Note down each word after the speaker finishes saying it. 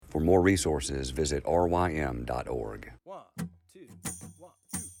For more resources, visit rym.org. 1, 2, 1,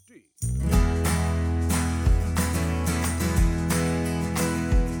 2, 3.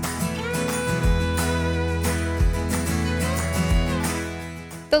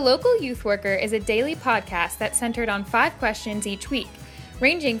 The Local Youth Worker is a daily podcast that's centered on 5 questions each week.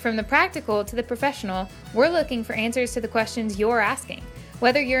 Ranging from the practical to the professional, we're looking for answers to the questions you're asking.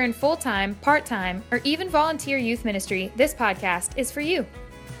 Whether you're in full-time, part-time, or even volunteer youth ministry, this podcast is for you.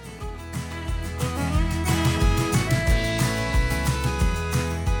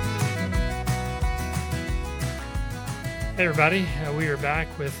 Hey everybody, we are back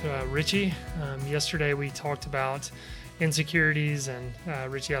with Richie. Yesterday we talked about insecurities, and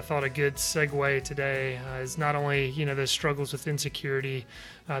Richie, I thought a good segue today is not only those struggles with insecurity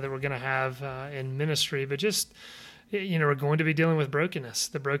that we're going to have in ministry, but just we're going to be dealing with brokenness,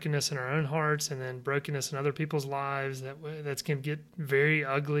 the brokenness in our own hearts, and then brokenness in other people's lives that's can get very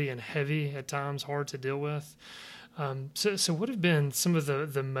ugly and heavy at times, hard to deal with. So what have been some of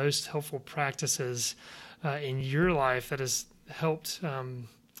the most helpful practices in your life that has helped,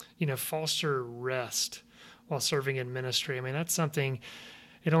 foster rest while serving in ministry? I mean, that's something,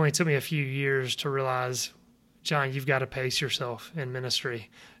 it only took me a few years to realize, John, you've got to pace yourself in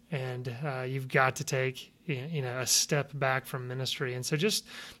ministry, and you've got to take, a step back from ministry. And so just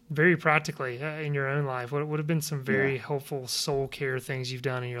very practically in your own life, what would have been some very helpful soul care things you've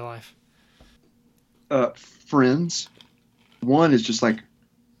done in your life? Friends. One is just like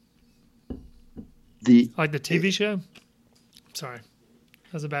the TV show? Sorry.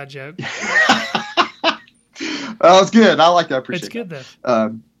 That was a bad joke. Oh, it's good. I like that. I appreciate it. It's good,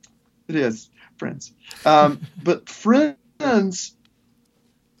 though. It is. Friends. But friends,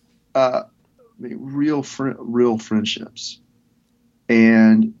 real friendships,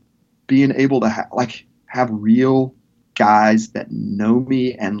 and being able to have real guys that know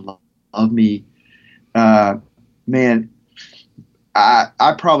me and love me. Man,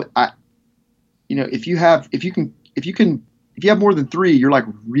 I probably if you have more than 3, you're like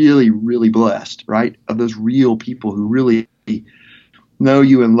really, really blessed, right? Of those real people who really know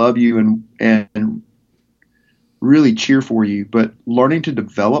you and love you and really cheer for you. But learning to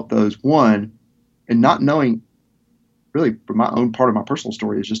develop those, one, and not knowing, really, for my own part of my personal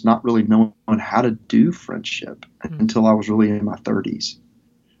story, is just not really knowing how to do friendship until I was really in my 30s.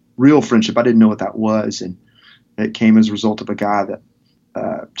 Real friendship, I didn't know what that was, and it came as a result of a guy that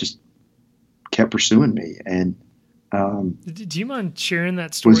just kept pursuing me. And do you mind sharing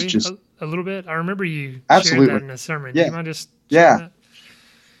that story a little bit? I remember you shared that in a sermon. Yeah. Do you mind just sharing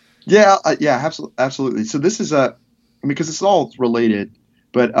that? Yeah, absolutely. So this is because it's all related,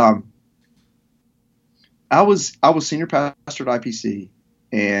 but I was senior pastor at IPC,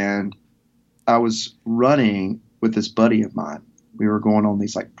 and I was running with this buddy of mine. We were going on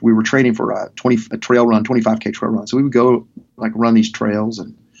these, we were training for a trail run, 25K trail run. So we would go run these trails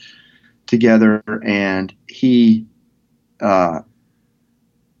and together, and he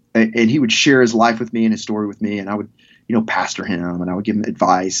would share his life with me and his story with me, and I would, pastor him, and I would give him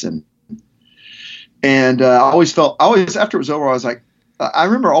advice, and I always after it was over, I was like, I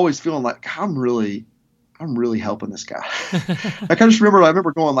remember always feeling like I'm really helping this guy. I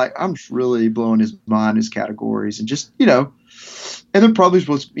remember going I'm just really blowing his mind, his categories, and just, and there probably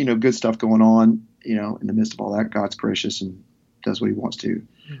was, good stuff going on, in the midst of all that. God's gracious and does what he wants to.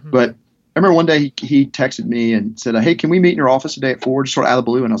 Mm-hmm. But I remember one day he texted me and said, "Hey, can we meet in your office today at 4?" Just sort of out of the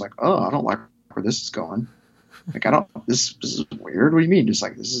blue. And I was like, "Oh, I don't like where this is going. This is weird. What do you mean? Just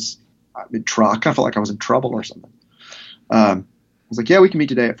I'm in trouble. I kind of felt like I was in trouble or something." I was like, "Yeah, we can meet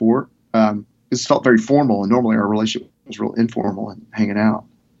today at 4." This felt very formal, and normally our relationship was real informal and hanging out.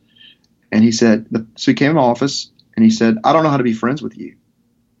 And he said, so he came in my office and he said, "I don't know how to be friends with you."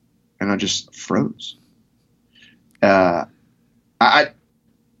 And I just froze. I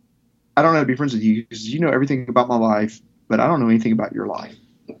don't know how to be friends with you because you know everything about my life, but I don't know anything about your life.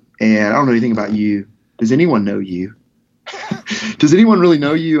 And I don't know anything about you. Does anyone know you? Does anyone really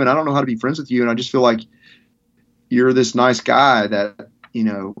know you? And I don't know how to be friends with you. And I just feel like you're this nice guy that,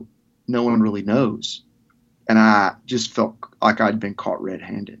 no one really knows. And I just felt like I'd been caught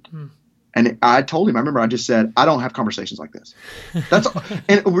red-handed. And I told him, I remember I just said, "I don't have conversations like this." That's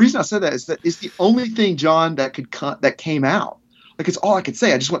and the reason I said that is that it's the only thing, John, that came out. It's all I could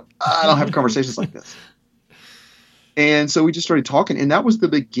say. I just went, "I don't have conversations like this." And so we just started talking, and that was the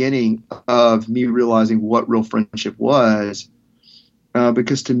beginning of me realizing what real friendship was.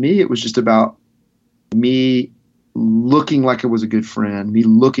 Because to me, it was just about me looking like I was a good friend, me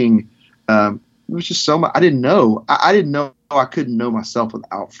looking, it was just so much. I didn't know I couldn't know myself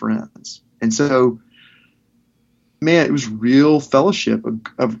without friends. And so man, it was real fellowship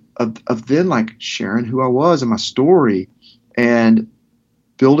of then like sharing who I was and my story and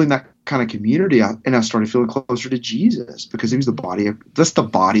building that kind of community. And I started feeling closer to Jesus because he was that's the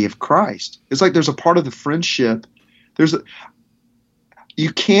body of Christ. It's like there's a part of the friendship. I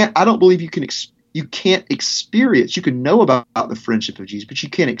don't believe you can't experience, you can know about the friendship of Jesus, but you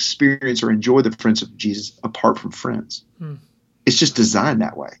can't experience or enjoy the friendship of Jesus apart from friends. It's just designed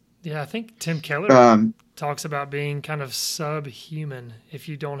that way. Yeah, I think Tim Keller talks about being kind of subhuman if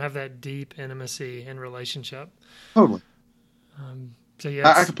you don't have that deep intimacy and relationship. Totally. So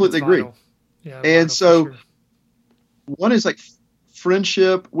yeah, I completely agree. Yeah, and so one is like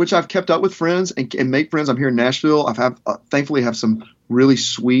friendship, which I've kept up with friends and make friends. I'm here in Nashville. Thankfully have some really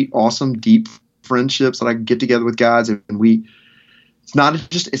sweet, awesome, deep friendships that I can get together with guys, and it's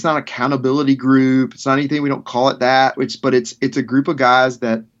not accountability group. It's not anything. We don't call it that. But it's a group of guys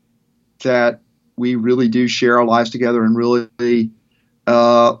that we really do share our lives together and really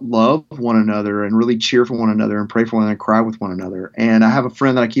love one another and really cheer for one another and pray for one another and cry with one another. And I have a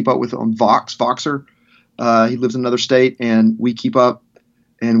friend that I keep up with on Voxer. He lives in another state, and we keep up.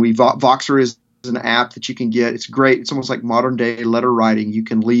 And Voxer is an app that you can get. It's great. It's almost like modern day letter writing. You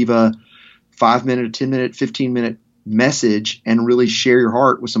can leave a 5-minute, a 10-minute, 15-minute message and really share your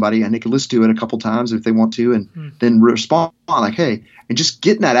heart with somebody, and they can listen to it a couple times if they want to, and then respond like, hey, and just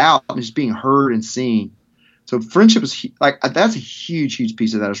getting that out and just being heard and seen. So friendship is like, that's a huge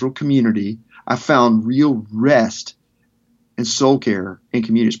piece of that. It's real community. I found real rest and soul care in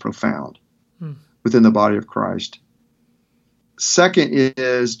community is profound within the body of Christ. Second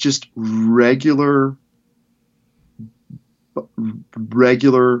is just regular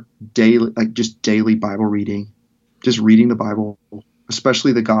daily, like just daily Bible reading, just reading the Bible,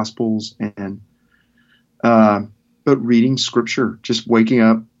 especially the Gospels, and but reading Scripture, just waking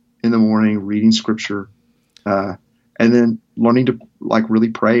up in the morning, reading Scripture, and then learning to like really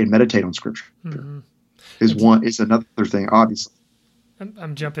pray and meditate on Scripture is another thing, obviously.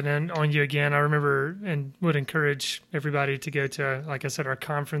 I'm jumping in on you again. I remember and would encourage everybody to go to, like I said, our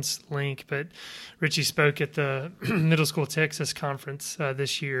conference link. But Richie spoke at the Middle School Texas conference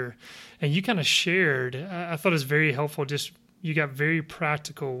this year, and you kind of shared. I thought it was very helpful. Just you got very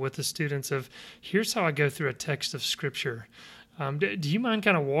practical with the students of here's how I go through a text of Scripture. Do you mind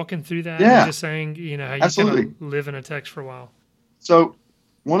kind of walking through that? Yeah, and just saying, how you absolutely. kind of live in a text for a while. So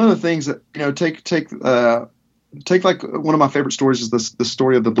one of the things that take like one of my favorite stories is the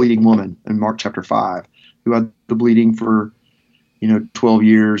story of the bleeding woman in Mark chapter 5, who had the bleeding for 12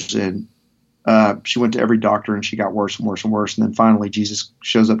 years, and she went to every doctor and she got worse and worse and worse, and then finally Jesus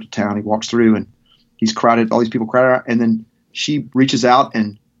shows up to town. He walks through and he's crowded. All these people crowded out, and then she reaches out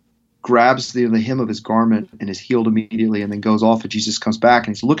and grabs the hem of his garment and is healed immediately, and then goes off. And Jesus comes back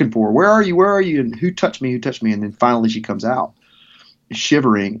and he's looking for her. Where are you? Where are you? And who touched me? Who touched me? And then finally she comes out,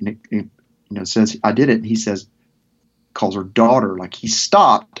 shivering, and says, "I did it." And he says, calls her daughter. Like he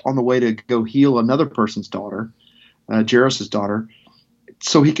stopped on the way to go heal another person's daughter, Jairus' daughter,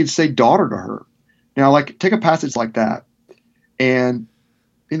 so he could say daughter to her. Now, like take a passage like that, and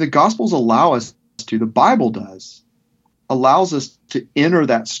the Gospels allow us to, the Bible allows us to enter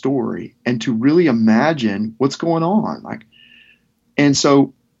that story and to really imagine what's going on. Like, and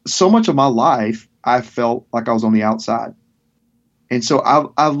so much of my life, I felt like I was on the outside. And so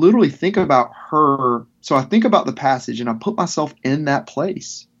I literally think about her. So I think about the passage and I put myself in that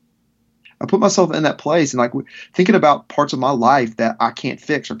place. And like thinking about parts of my life that I can't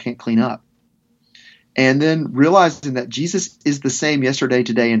fix or can't clean up. And then realizing that Jesus is the same yesterday,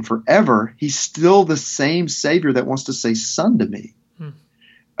 today, and forever. He's still the same Savior that wants to say son to me.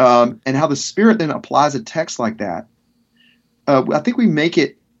 And how the Spirit then applies a text like that. I think we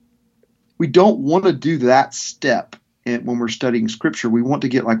don't want to do that step. And when we're studying Scripture, we want to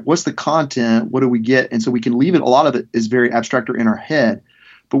get like, what's the content? What do we get? And so we can leave it. A lot of it is very abstract or in our head.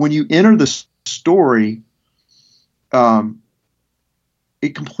 But when you enter the story,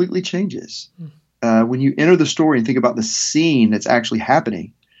 it completely changes. When you enter the story and think about the scene that's actually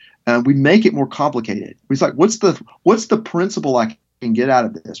happening, we make it more complicated. It's like, what's the principle I can get out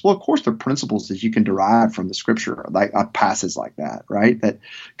of this? Well, of course, the principles that you can derive from the Scripture, like a passage like that, right? That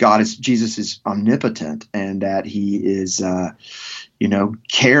Jesus is omnipotent and that he is,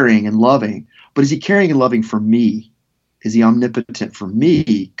 caring and loving. But is he caring and loving for me? Is he omnipotent for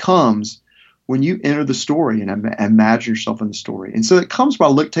me? Comes when you enter the story and imagine yourself in the story. And so it comes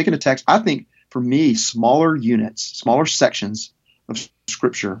by taking a text. I think for me, smaller units, smaller sections of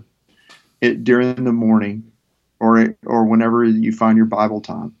Scripture during the morning or whenever you find your Bible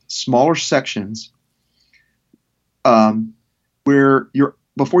time, smaller sections where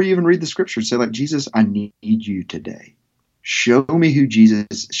before you even read the scripture, say like, Jesus, I need you today. Show me who Jesus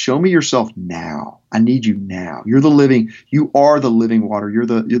is. Show me yourself now. I need you now. You are the living water. You're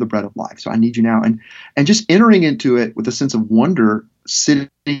the bread of life. So I need you now. And just entering into it with a sense of wonder, sitting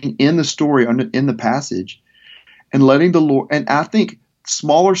in the story, in the passage, and letting the Lord, and I think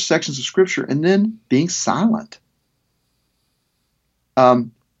smaller sections of scripture, and then being silent.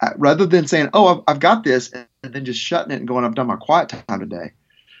 Rather than saying, oh, I've got this, and then just shutting it and going, I've done my quiet time today.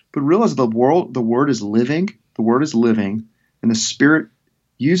 But realize the word is living. The word is living, and the Spirit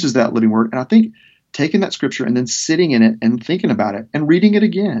uses that living word. And I think taking that scripture and then sitting in it and thinking about it and reading it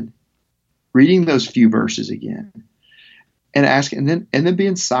again, reading those few verses again, and asking, and then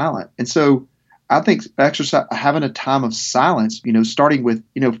being silent. And so I think exercise, having a time of silence, starting with,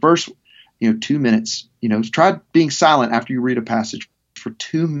 first, 2 minutes, try being silent after you read a passage for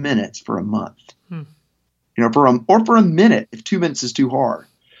 2 minutes for a month, for a minute, if 2 minutes is too hard.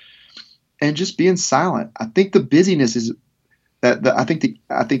 And just being silent. I think the busyness is that I think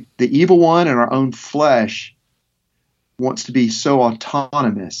the evil one in our own flesh wants to be so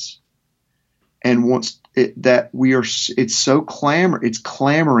autonomous and wants it that it's so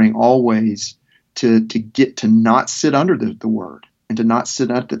clamoring always to get to not sit under the word and to not sit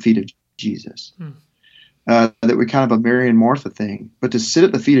at the feet of Jesus. That we kind of a Mary and Martha thing, but to sit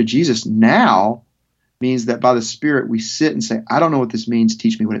at the feet of Jesus now means that by the Spirit we sit and say, I don't know what this means.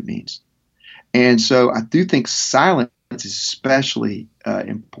 Teach me what it means. And so I do think silence is especially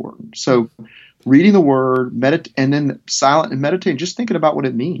important. So reading the word, and then silent and meditating, just thinking about what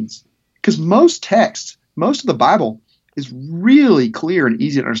it means. Because most of the Bible is really clear and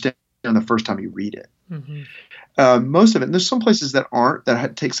easy to understand the first time you read it. Mm-hmm. Most of it, and there's some places that aren't,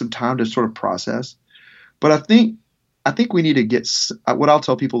 that take some time to sort of process. But I think we need to get, what I'll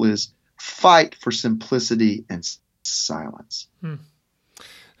tell people is fight for simplicity and silence.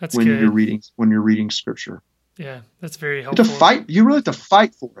 That's when good. You're reading scripture. Yeah, that's very helpful. You really have to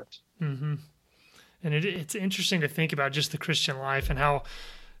fight for it. Mm-hmm. And it's interesting to think about just the Christian life and how,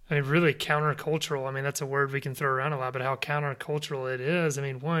 really countercultural. That's a word we can throw around a lot, but how countercultural it is.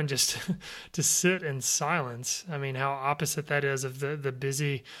 One, just to sit in silence. How opposite that is of the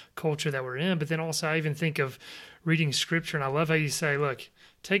busy culture that we're in. But then also I even think of reading scripture, and I love how you say, look,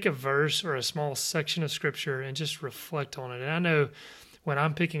 take a verse or a small section of scripture and just reflect on it. And I know when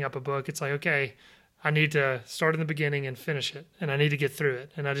I'm picking up a book, it's like, okay, I need to start in the beginning and finish it, and I need to get through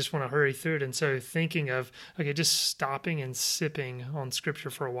it, and I just want to hurry through it. And so thinking of, okay, just stopping and sipping on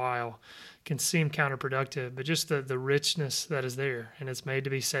scripture for a while can seem counterproductive, but just the richness that is there, and it's made to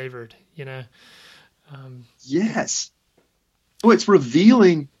be savored, Yes. Oh, it's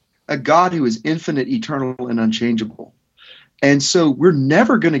revealing a God who is infinite, eternal, and unchangeable. And so we're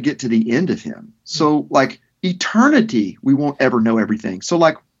never going to get to the end of him. So eternity, we won't ever know everything.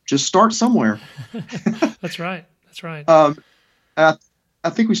 So just start somewhere. That's right. I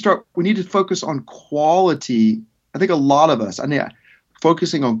think we need to focus on quality. I think a lot of us,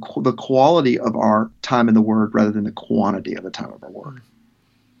 focusing on the quality of our time in the Word rather than the quantity of the time of our Word.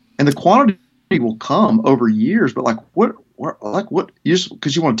 And the quantity will come over years, but what,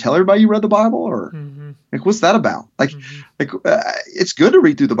 because you want to tell everybody you read the Bible, or what's that about? It's good to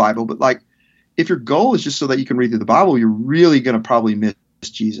read through the Bible, but if your goal is just so that you can read through the Bible, you're really going to probably miss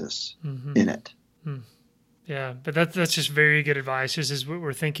Jesus in it. Yeah, but that's just very good advice. Just as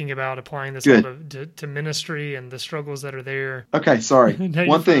we're thinking about applying this to ministry and the struggles that are there. Okay, sorry.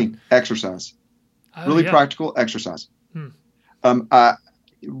 One thing, exercise. Really practical exercise. I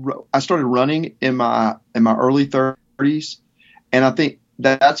started running in my early 30s, and I think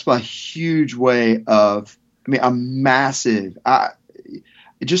that's a huge way of, a massive.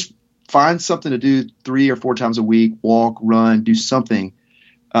 Just find something to do 3 or 4 times a week, walk, run, do something,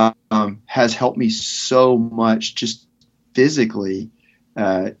 has helped me so much just physically,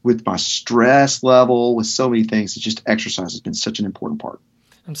 with my stress level, with so many things. It's just exercise has been such an important part.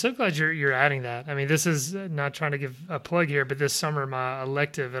 I'm so glad you're adding that. This is not trying to give a plug here, but this summer my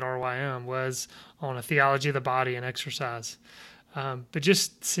elective at RYM was on a theology of the body and exercise. But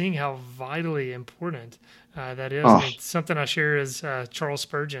just seeing how vitally important that is. Something I share is Charles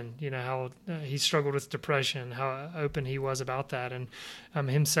Spurgeon, how he struggled with depression, how open he was about that. And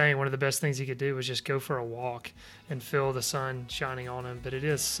him saying one of the best things he could do was just go for a walk and feel the sun shining on him. But it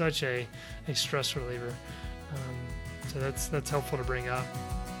is such a stress reliever. So that's helpful to bring up.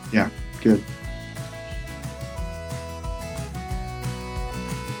 Yeah, good.